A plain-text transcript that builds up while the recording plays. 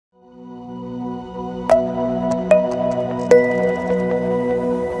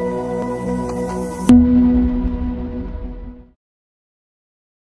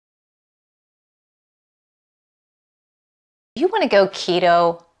want to go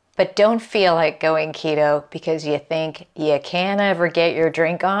keto, but don't feel like going keto because you think you can't ever get your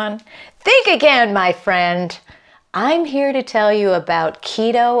drink on? Think again, my friend. I'm here to tell you about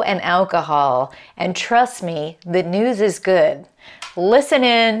keto and alcohol, and trust me, the news is good. Listen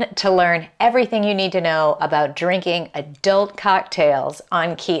in to learn everything you need to know about drinking adult cocktails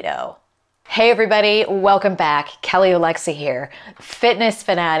on keto. Hey everybody, welcome back. Kelly Olexa here, fitness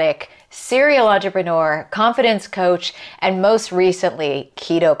fanatic, serial entrepreneur, confidence coach, and most recently,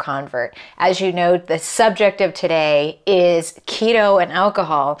 keto convert. As you know, the subject of today is keto and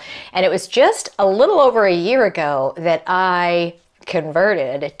alcohol, and it was just a little over a year ago that I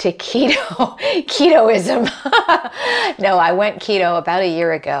converted to ketoism. No, I went keto about a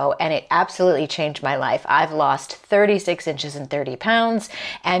year ago and it absolutely changed my life. I've lost 36 inches and 30 pounds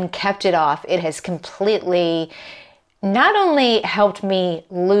and kept it off. It has completely not only helped me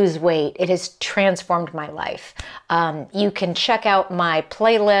lose weight, it has transformed my life. You can check out my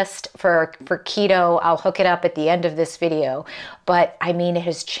playlist for keto. I'll hook it up at the end of this video. But I mean, it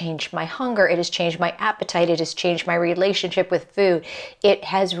has changed my hunger. It has changed my appetite. It has changed my relationship with food. It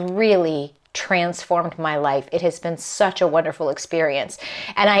has really transformed my life. It has been such a wonderful experience.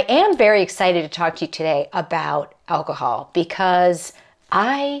 And I am very excited to talk to you today about alcohol because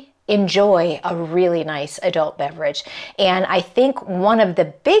I enjoy a really nice adult beverage. And I think one of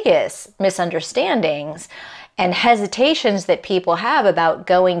the biggest misunderstandings and hesitations that people have about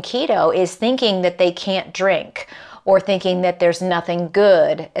going keto is thinking that they can't drink or thinking that there's nothing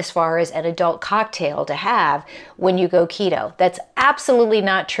good as far as an adult cocktail to have when you go keto. That's absolutely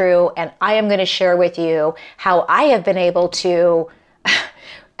not true. And I am going to share with you how I have been able to,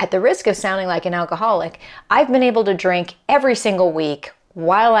 at the risk of sounding like an alcoholic, I've been able to drink every single week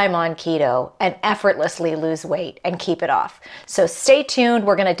while I'm on keto and effortlessly lose weight and keep it off. So stay tuned.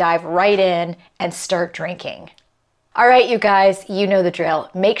 We're going to dive right in and start drinking. All right, you guys, you know the drill.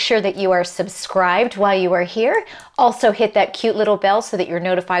 Make sure that you are subscribed while you are here. Also hit that cute little bell so that you're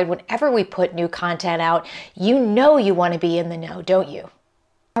notified whenever we put new content out. You know you want to be in the know, don't you?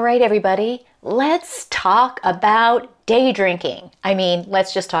 All right, everybody, let's talk about day drinking. I mean,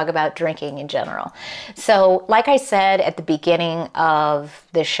 let's just talk about drinking in general. So, like I said at the beginning of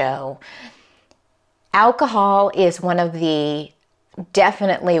the show, alcohol is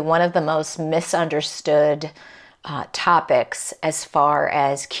definitely one of the most misunderstood topics as far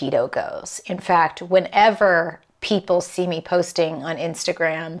as keto goes. In fact, whenever people see me posting on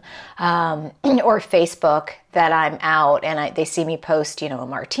Instagram or Facebook that I'm out and they see me post, a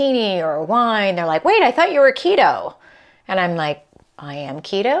martini or a wine, they're like, wait, I thought you were keto. And I'm like, I am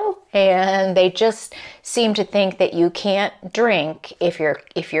keto. And they just seem to think that you can't drink if you're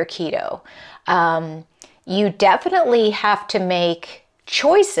keto. You definitely have to make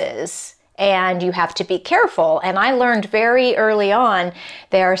choices and you have to be careful. And I learned very early on,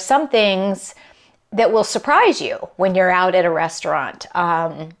 there are some things that will surprise you when you're out at a restaurant.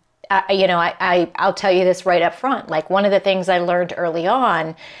 I'll tell you this right up front. Like one of the things I learned early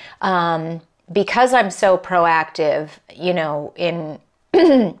on, because I'm so proactive, in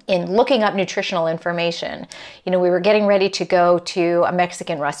in looking up nutritional information. We were getting ready to go to a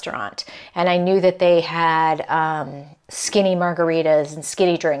Mexican restaurant, and I knew that they had skinny margaritas and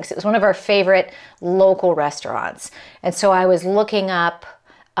skinny drinks. It was one of our favorite local restaurants, and so I was looking up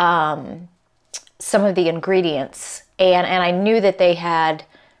some of the ingredients, and I knew that they had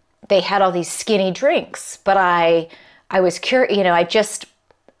all these skinny drinks, but I was curious,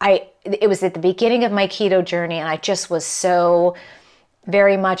 it was at the beginning of my keto journey, and I just was so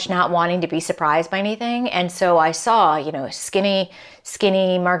very much not wanting to be surprised by anything. And so I saw, skinny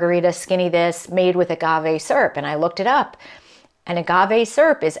margarita, skinny this, made with agave syrup, and I looked it up. And agave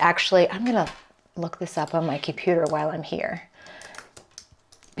syrup is actually, I'm going to look this up on my computer while I'm here.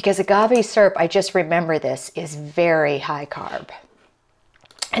 Because agave syrup, I just remember this, is very high carb.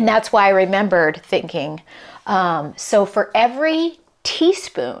 And that's why I remembered thinking, so for every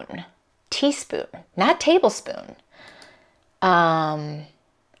teaspoon, not tablespoon.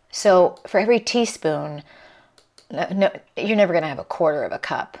 So for every teaspoon, no, you're never going to have a quarter of a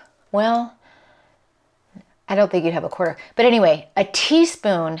cup. Well, I don't think you'd have a quarter. But anyway, a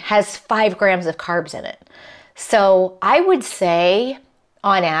teaspoon has 5 grams of carbs in it. So I would say,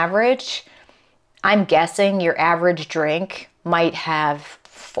 on average, I'm guessing your average drink might have,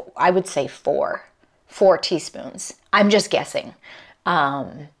 I would say 4 teaspoons. I'm just guessing.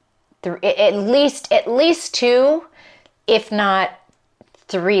 At least 2, if not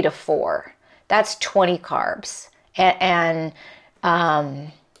 3 to 4. That's 20 carbs. And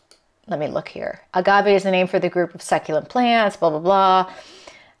let me look here. Agave is the name for the group of succulent plants, blah, blah, blah.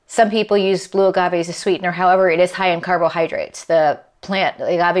 Some people use blue agave as a sweetener. However, it is high in carbohydrates. The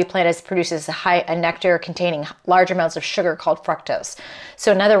agave plant produces a nectar containing large amounts of sugar called fructose.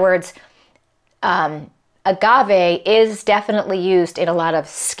 So in other words, agave is definitely used in a lot of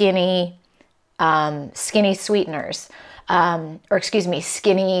skinny sweeteners,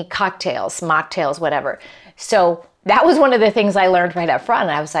 skinny cocktails, mocktails, whatever. So that was one of the things I learned right up front.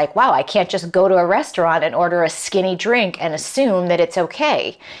 And I was like, wow, I can't just go to a restaurant and order a skinny drink and assume that it's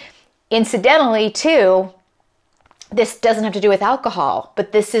okay. Incidentally, too, this doesn't have to do with alcohol,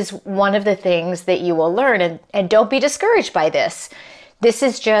 but this is one of the things that you will learn. And don't be discouraged by this. This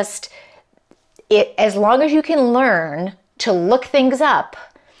is just it. As long as you can learn to look things up,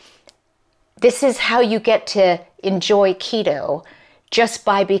 this is how you get to enjoy keto, just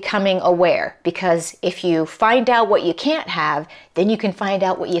by becoming aware. Because if you find out what you can't have, then you can find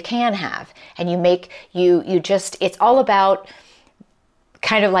out what you can have. And it's all about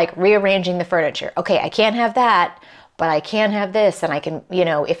kind of like rearranging the furniture. Okay, I can't have that, but I can have this, and I can,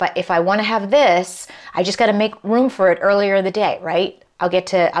 if I want to have this, I just got to make room for it earlier in the day, right? I'll get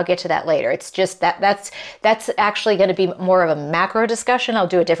to that later. It's just that's actually going to be more of a macro discussion. I'll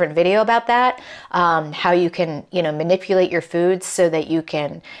do a different video about that. How you can, manipulate your foods so that you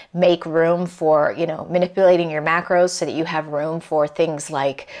can make room for, manipulating your macros so that you have room for things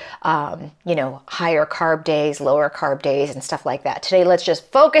like, higher carb days, lower carb days, and stuff like that. Today, let's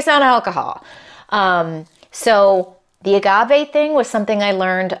just focus on alcohol. So the agave thing was something I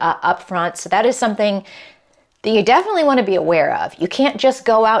learned up front. So that is something that you definitely want to be aware of. You can't just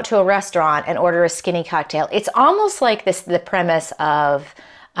go out to a restaurant and order a skinny cocktail. It's almost like the premise of,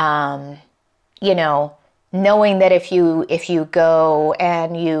 knowing that if you go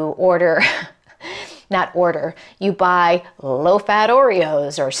and you order, you buy low-fat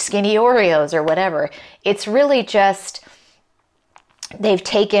Oreos or skinny Oreos or whatever. It's really just, they've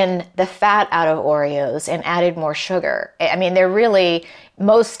taken the fat out of Oreos and added more sugar. I mean, they're really,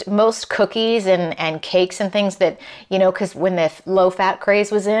 most cookies and cakes and things that, because when the low-fat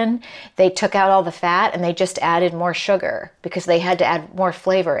craze was in, they took out all the fat and they just added more sugar because they had to add more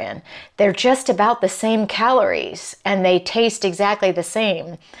flavor in. They're just about the same calories and they taste exactly the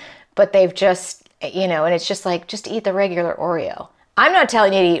same, but they've just, and it's just like, just eat the regular Oreo. I'm not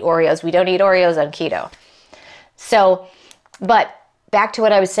telling you to eat Oreos. We don't eat Oreos on keto. So, but back to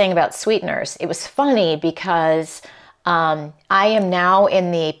what I was saying about sweeteners. It was funny because I am now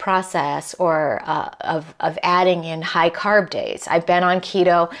in the process of adding in high carb days. I've been on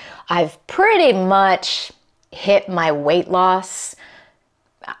keto. I've pretty much hit my weight loss.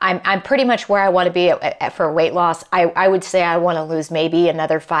 I'm pretty much where I want to be for weight loss. I would say I want to lose maybe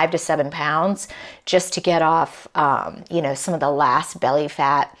another 5 to 7 pounds just to get off, some of the last belly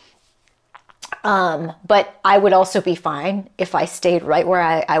fat. But I would also be fine if I stayed right where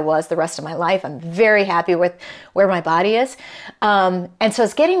I was the rest of my life. I'm very happy with where my body is. And so I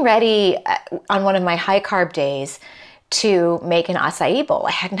was getting ready on one of my high carb days to make an acai bowl.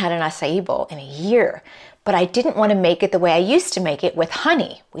 I hadn't had an acai bowl in a year, but I didn't want to make it the way I used to make it with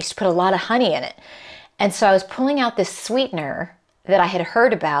honey. We used to put a lot of honey in it. And so I was pulling out this sweetener that I had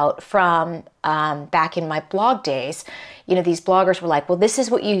heard about from back in my blog days. These bloggers were like, well, this is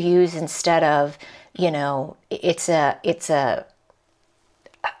what you use instead of, it's a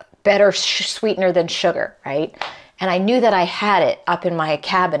better sweetener than sugar, right? And I knew that I had it up in my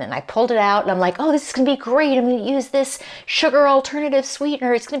cabinet, and I pulled it out and I'm like, oh, this is going to be great. I'm going to use this sugar alternative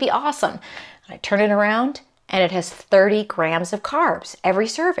sweetener. It's going to be awesome. And I turn it around and it has 30 grams of carbs every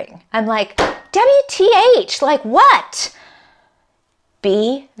serving. I'm like, WTH, like what?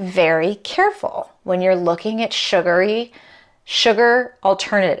 Be very careful when you're looking at sugar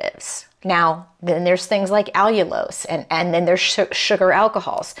alternatives. Now, then there's things like allulose, and then there's sugar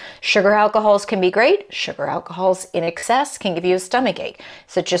alcohols. Sugar alcohols can be great. Sugar alcohols in excess can give you a stomach ache.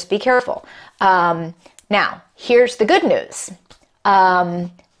 So just be careful. Now, here's the good news.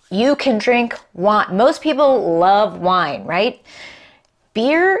 You can drink wine. Most people love wine, right?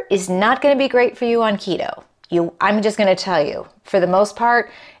 Beer is not going to be great for you on keto. I'm just going to tell you, for the most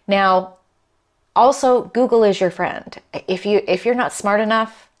part. Now, also, Google is your friend. If you're not smart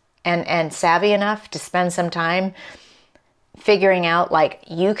enough and savvy enough to spend some time figuring out, like,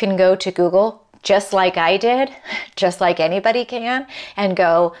 you can go to Google, just like I did, just like anybody can, and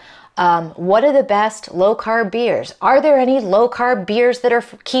go, what are the best low-carb beers? Are there any low-carb beers that are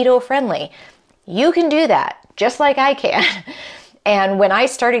keto friendly? You can do that, just like I can. And when I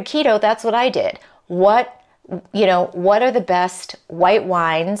started keto, that's what I did. What are the best white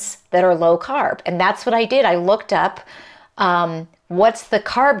wines that are low carb? And that's what I did. I looked up what's the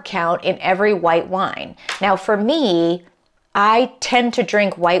carb count in every white wine. Now for me, I tend to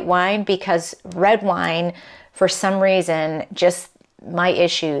drink white wine because red wine, for some reason, just my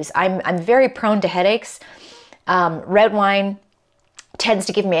issues. I'm very prone to headaches. Red wine tends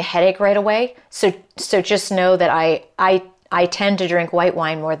to give me a headache right away. So just know that I tend to drink white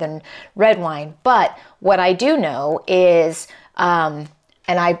wine more than red wine. But what I do know is, and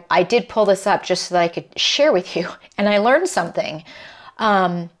I did pull this up just so that I could share with you, and I learned something.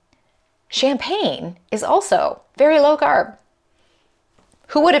 Champagne is also very low carb.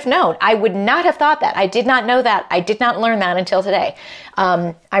 Who would have known? I would not have thought that. I did not know that. I did not learn that until today.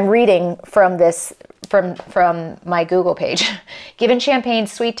 I'm reading from this, from my Google page. Given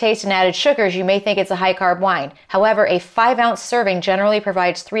champagne's sweet taste and added sugars, you may think it's a high carb wine. However, a 5-ounce serving generally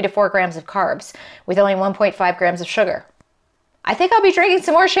provides 3 to 4 grams of carbs with only 1.5 grams of sugar. I think I'll be drinking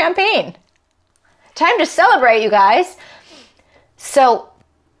some more champagne. Time to celebrate, you guys. So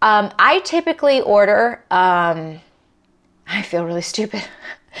I typically order, I feel really stupid.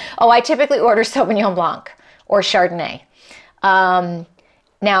 Oh, I typically order Sauvignon Blanc or Chardonnay.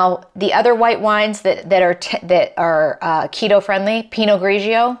 Now, the other white wines that are keto friendly, Pinot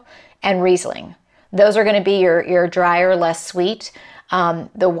Grigio and Riesling. Those are going to be your drier, less sweet.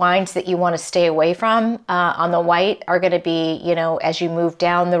 The wines that you want to stay away from on the white are going to be, as you move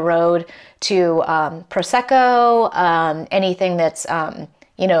down the road to Prosecco, anything that's,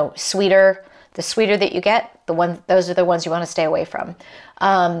 sweeter. The sweeter that you get, those are the ones you want to stay away from.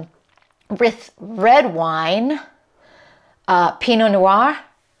 With red wine, Pinot Noir,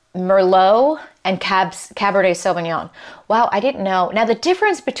 Merlot, and Cabernet Sauvignon. Wow, I didn't know. Now the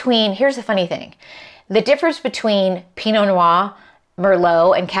difference between, here's the funny thing. The difference between Pinot Noir,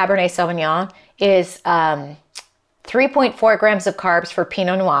 Merlot, and Cabernet Sauvignon is 3.4 grams of carbs for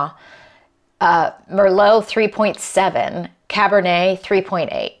Pinot Noir, Merlot 3.7, Cabernet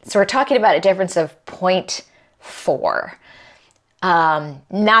 3.8. So we're talking about a difference of 0.4.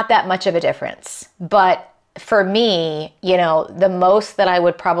 Not that much of a difference. But for me, the most that I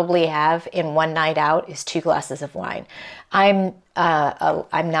would probably have in one night out is 2 glasses of wine. I'm a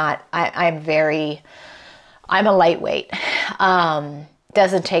lightweight.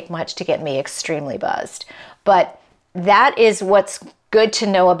 Doesn't take much to get me extremely buzzed. But that is what's good to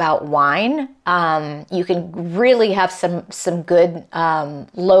know about wine. You can really have some good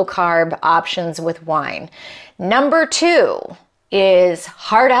low carb options with wine. Number 2 is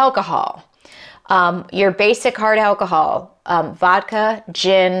hard alcohol. Your basic hard alcohol, vodka,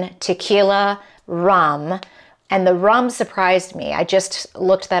 gin, tequila, rum. And the rum surprised me. I just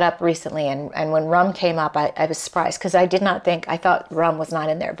looked that up recently, and when rum came up, I was surprised because I thought rum was not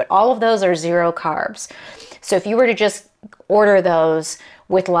in there. But all of those are 0 carbs. So if you were to just order those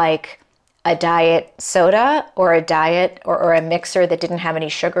with like a diet soda or a diet or a mixer that didn't have any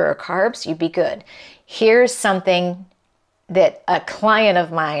sugar or carbs, you'd be good. Here's something that a client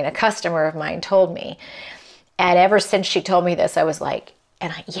of mine, a customer of mine told me. And ever since she told me this, I was like,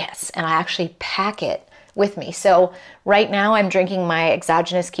 yes, and I actually pack it with me. So right now I'm drinking my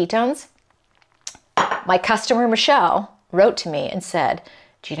exogenous ketones. My customer, Michelle, wrote to me and said,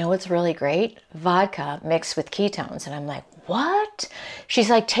 do you know what's really great? Vodka mixed with ketones. And I'm like, what? She's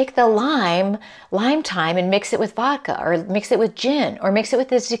like, take the lime thyme and mix it with vodka or mix it with gin or mix it with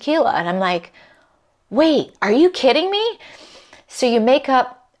this tequila. And I'm like, wait, are you kidding me? So you make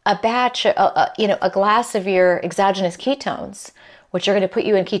up a batch, a glass of your exogenous ketones, which are going to put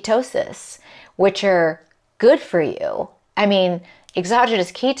you in ketosis, which are good for you. I mean,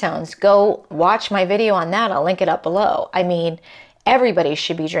 exogenous ketones, go watch my video on that. I'll link it up below. I mean, everybody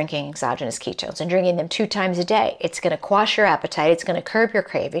should be drinking exogenous ketones and drinking them 2 times a day. It's going to quash your appetite. It's going to curb your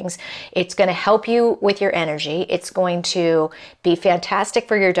cravings. It's going to help you with your energy. It's going to be fantastic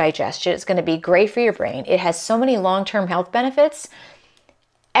for your digestion. It's going to be great for your brain. It has so many long-term health benefits.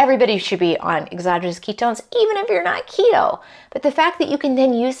 Everybody should be on exogenous ketones, even if you're not keto. But the fact that you can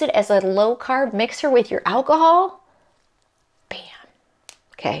then use it as a low-carb mixer with your alcohol, bam.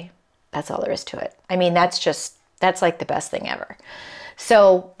 Okay, that's all there is to it. I mean, that's like the best thing ever.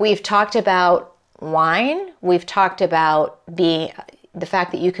 So we've talked about wine. We've talked about the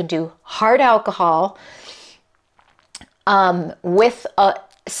fact that you can do hard alcohol with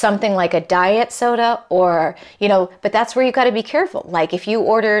something like a diet soda, or but that's where you got to be careful. Like if you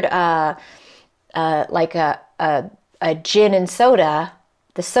ordered like a gin and soda,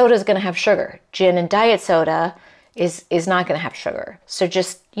 the soda is going to have sugar. Gin and diet soda is not going to have sugar. So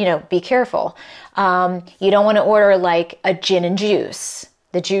just, be careful. You don't want to order like a gin and juice.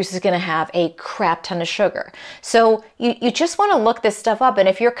 The juice is going to have a crap ton of sugar. So you just want to look this stuff up. And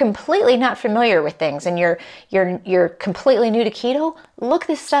if you're completely not familiar with things and you're completely new to keto, look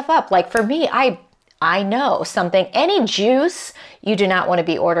this stuff up. Like for me, I I know something, any juice, you do not want to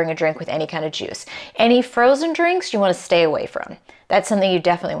be ordering a drink with any kind of juice. Any frozen drinks you want to stay away from. That's something you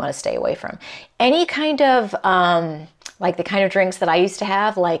definitely want to stay away from. Any kind of, like the kind of drinks that I used to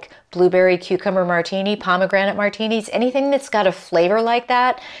have, like blueberry cucumber martini, pomegranate martinis, anything that's got a flavor like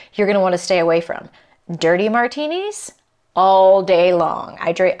that, you're going to want to stay away from. Dirty martinis, all day long.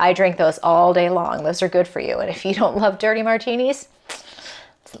 I drink those all day long. Those are good for you. And if you don't love dirty martinis,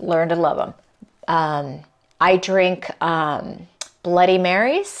 learn to love them. I drink Bloody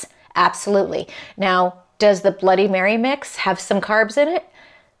Marys. Absolutely. Now, does the Bloody Mary mix have some carbs in it?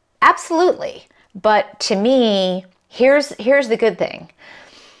 Absolutely. But to me, here's the good thing.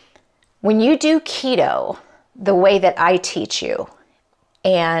 When you do keto the way that I teach you,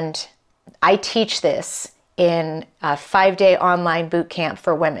 and I teach this in a 5-day online boot camp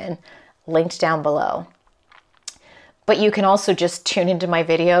for women, linked down below. But you can also just tune into my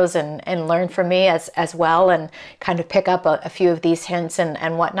videos and learn from me as well, and kind of pick up a few of these hints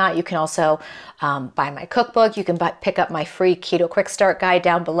and whatnot. You can also buy my cookbook. You can pick up my free Keto Quick Start Guide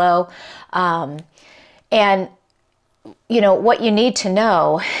down below. And, you know, what you need to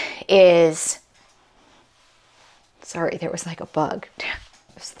know is, sorry, there was like a bug.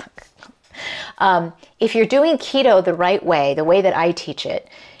 If you're doing keto the right way, the way that I teach it,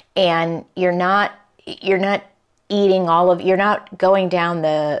 and you're not eating you're not going down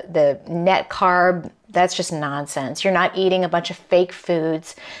the net carb, that's just nonsense. You're not eating a bunch of fake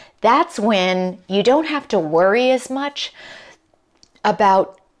foods. That's when you don't have to worry as much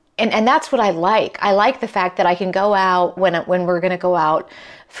about, and that's what I like. I like the fact that I can go out when we're going to go out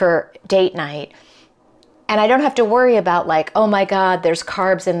for date night, and I don't have to worry about like, oh my God, there's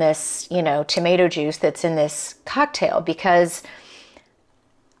carbs in this, you know, tomato juice that's in this cocktail, because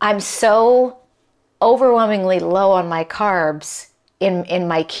I'm so overwhelmingly low on my carbs in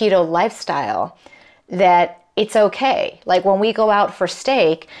my keto lifestyle that it's okay. Like when we go out for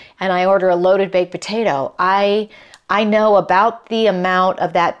steak and I order a loaded baked potato, I know about the amount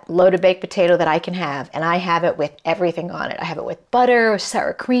of that loaded baked potato that I can have, and I have it with everything on it. I have it with butter,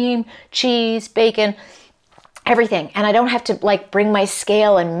 sour cream, cheese, bacon, everything. And I don't have to like bring my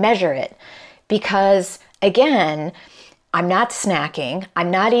scale and measure it, because again, I'm not snacking, I'm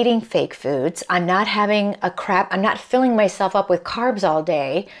not eating fake foods, I'm not having I'm not filling myself up with carbs all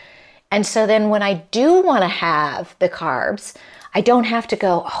day. And so then when I do want to have the carbs, I don't have to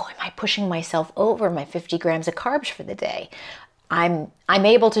go, oh, am I pushing myself over my 50 grams of carbs for the day? I'm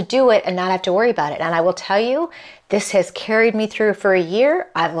able to do it and not have to worry about it. And I will tell you, this has carried me through for a year.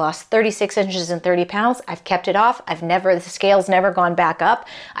 I've lost 36 inches and 30 pounds. I've kept it off. The scale's never gone back up.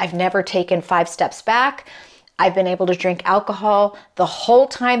 I've never taken 5 steps back. I've been able to drink alcohol the whole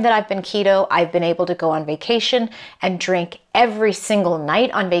time that I've been keto. I've been able to go on vacation and drink every single night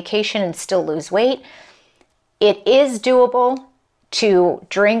on vacation and still lose weight. It is doable to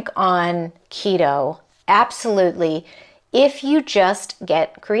drink on keto, absolutely, if you just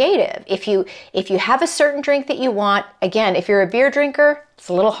get creative. If you have a certain drink that you want, again, if you're a beer drinker, it's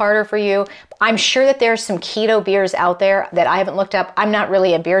a little harder for you. I'm sure that there's some keto beers out there that I haven't looked up. I'm not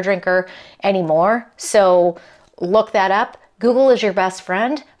really a beer drinker anymore, so look that up. Google is your best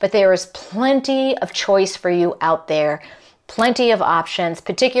friend, but there is plenty of choice for you out there. Plenty of options,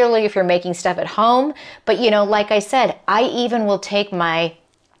 particularly if you're making stuff at home. But you know, like I said, I even will take my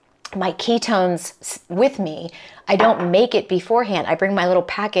ketones with me. I don't make it beforehand. I bring my little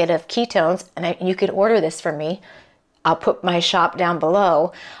packet of ketones, and you could order this from me. I'll put my shop down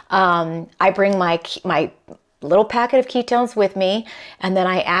below. I bring my little packet of ketones with me, and then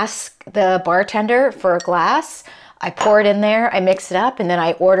I ask the bartender for a glass. I pour it in there, I mix it up, and then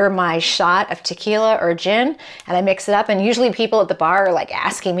I order my shot of tequila or gin, and I mix it up. And usually people at the bar are like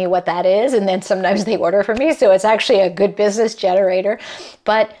asking me what that is, and then sometimes they order for me, so it's actually a good business generator.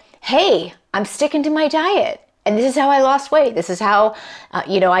 But hey, I'm sticking to my diet. And this is how I lost weight. This is how,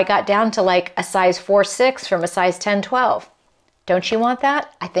 I got down to like a size 4-6 from a size 10-12. Don't you want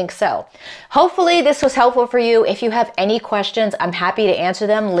that? I think so. Hopefully this was helpful for you. If you have any questions, I'm happy to answer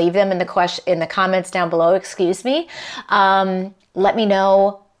them. Leave them in the comments down below, excuse me. Let me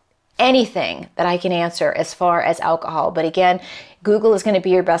know anything that I can answer as far as alcohol. But again, Google is going to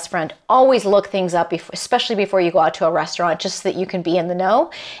be your best friend. Always look things up, especially before you go out to a restaurant, just so that you can be in the know.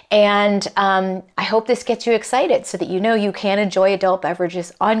 And I hope this gets you excited so that you know you can enjoy adult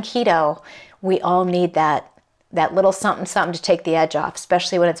beverages on keto. We all need that that little something something to take the edge off,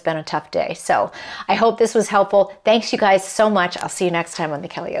 especially when it's been a tough day. So I hope this was helpful. Thanks you guys so much. I'll see you next time on The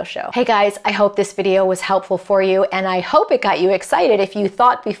Kelly O Show. Hey guys, I hope this video was helpful for you, and I hope it got you excited. If you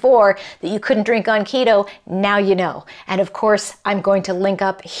thought before that you couldn't drink on keto, now you know. And of course, I'm going to link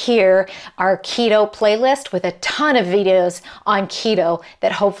up here our keto playlist with a ton of videos on keto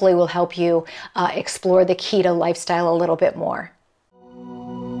that hopefully will help you explore the keto lifestyle a little bit more.